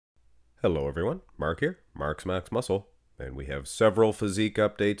Hello everyone, Mark here, Mark's Max Muscle, and we have several physique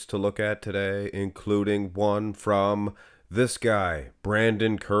updates to look at today, including one from this guy,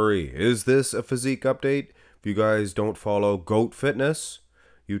 Brandon Curry. Is this a physique update? If you guys don't follow Goat Fitness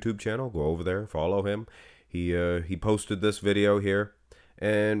YouTube channel, go over there, follow him. He posted this video here,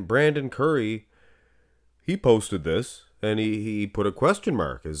 and Brandon Curry, he posted this, and he put a question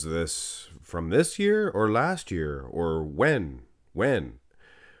mark. Is this from this year or last year or when?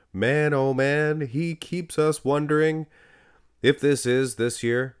 Man, oh man, he keeps us wondering if this is this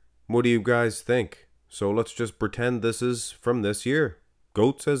year. What do you guys think? So let's just pretend this is from this year.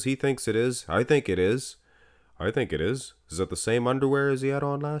 Goat says he thinks it is. I think it is. Is that the same underwear as he had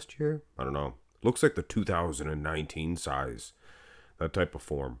on last year? I don't know. Looks like the 2019 size. That type of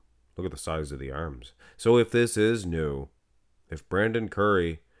form. Look at the size of the arms. So if this is new, if Brandon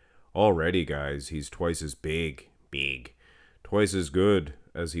Curry, already guys, he's twice as big, twice as good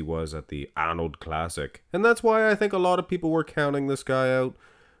as he was at the Arnold Classic. And that's why I think a lot of people were counting this guy out,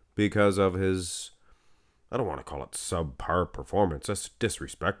 because of his, I don't want to call it subpar performance. That's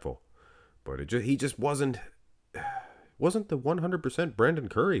disrespectful. But he just wasn't the 100% Brandon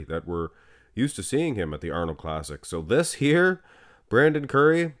Curry that we're used to seeing him at the Arnold Classic. So this here, Brandon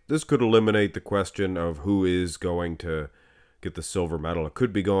Curry, this could eliminate the question of who is going to get the silver medal. It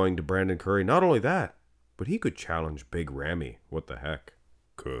could be going to Brandon Curry. Not only that, but he could challenge Big Ramy. What the heck?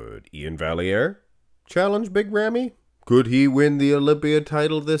 Could Iain Valliere challenge Big Ramy? Could he win the Olympia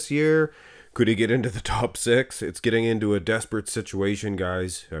title this year? Could he get into the top 6? It's getting into a desperate situation,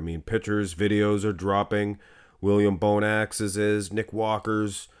 guys. I mean, pictures, videos are dropping. William Bonax's is, Nick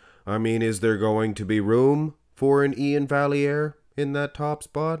Walker's. I mean, is there going to be room for an Iain Valliere in that top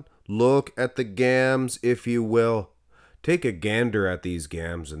spot? Look at the gams, if you will. Take a gander at these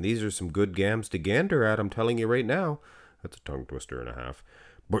gams, and these are some good gams to gander at, I'm telling you right now. That's a tongue twister and a half.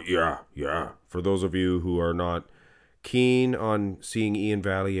 But yeah, for those of you who are not keen on seeing Iain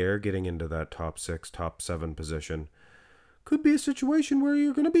Valliere getting into that top 6, top 7 position, could be a situation where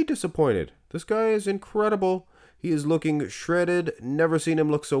you're going to be disappointed. This guy is incredible. He is looking shredded. Never seen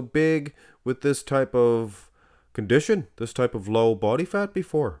him look so big with this type of condition, this type of low body fat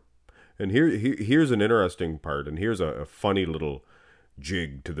before. And here's an interesting part, and here's a funny little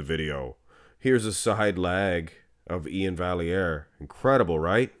jig to the video. Here's a side lag of Iain Valliere. Incredible,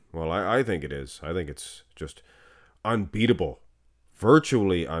 right? Well, I think it is. I think it's just unbeatable.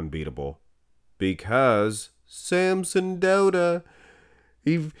 Virtually unbeatable. Because Samson Dauda,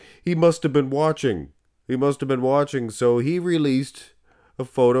 he must have been watching. He must have been watching, so he released a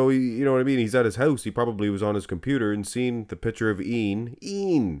photo. You know what I mean? He's at his house. He probably was on his computer and seen the picture of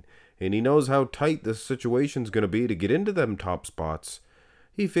Iain. And he knows how tight this situation's going to be to get into them top spots.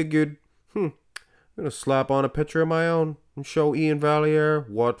 He figured, I'm going to slap on a picture of my own and show Iain Valliere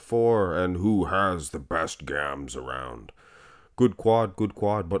what for and who has the best gams around. Good quad.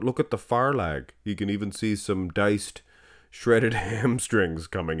 But look at the far lag. You can even see some diced, shredded hamstrings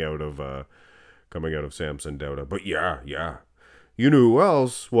coming out of Samson Dauda. But yeah. You know who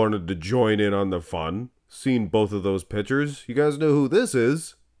else wanted to join in on the fun? Seen both of those pictures. You guys know who this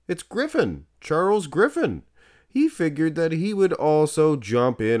is? It's Griffen, Charles Griffen. He figured that he would also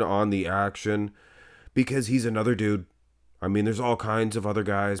jump in on the action because he's another dude. I mean, there's all kinds of other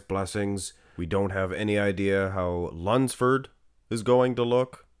guys, blessings. We don't have any idea how Lunsford is going to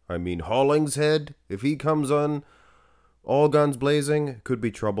look. I mean, Hollingshead, if he comes on all guns blazing, could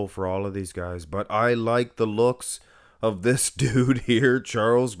be trouble for all of these guys. But I like the looks of this dude here,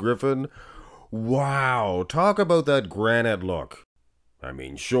 Charles Griffen. Wow, talk about that granite look. I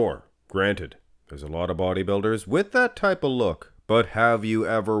mean, sure, granted, there's a lot of bodybuilders with that type of look, but have you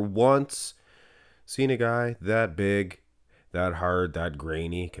ever once seen a guy that big, that hard, that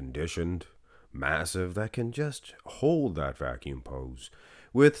grainy, conditioned, massive, that can just hold that vacuum pose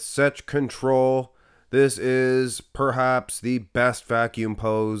with such control? This is perhaps the best vacuum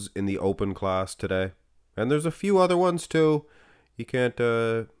pose in the open class today. And there's a few other ones too. You can't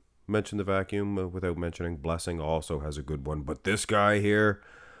mention the vacuum without mentioning Blessing also has a good one. But this guy here,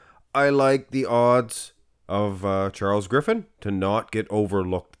 I like the odds of Charles Griffen to not get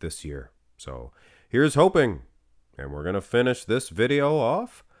overlooked this year. So here's hoping. And we're going to finish this video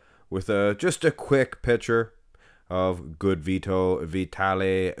off with just a quick picture of Goodvito,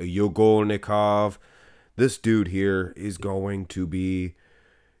 Vitaly Yogolnikov. This dude here is going to be,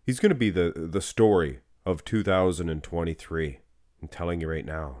 he's going to be the story of 2023. I'm telling you right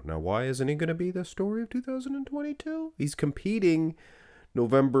now. Now, why isn't he going to be the story of 2022? He's competing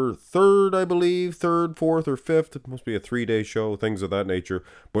November 3rd, I believe. 3rd, 4th, or 5th. It must be a 3-day show, things of that nature.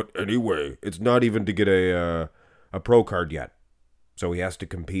 But anyway, it's not even to get a pro card yet. So he has to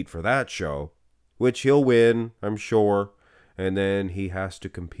compete for that show, which he'll win, I'm sure. And then he has to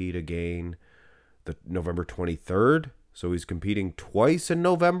compete again the November 23rd. So he's competing twice in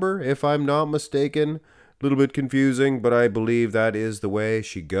November, if I'm not mistaken. A little bit confusing, but I believe that is the way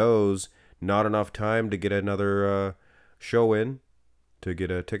she goes. Not enough time to get another show in to get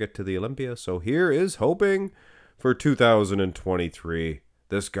a ticket to the Olympia. So here is hoping for 2023.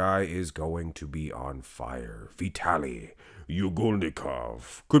 This guy is going to be on fire. Vitaly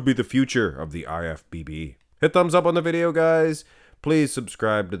Ugolnikov could be the future of the IFBB. Hit thumbs up on the video, guys. Please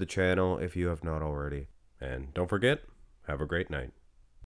subscribe to the channel if you have not already. And don't forget, have a great night.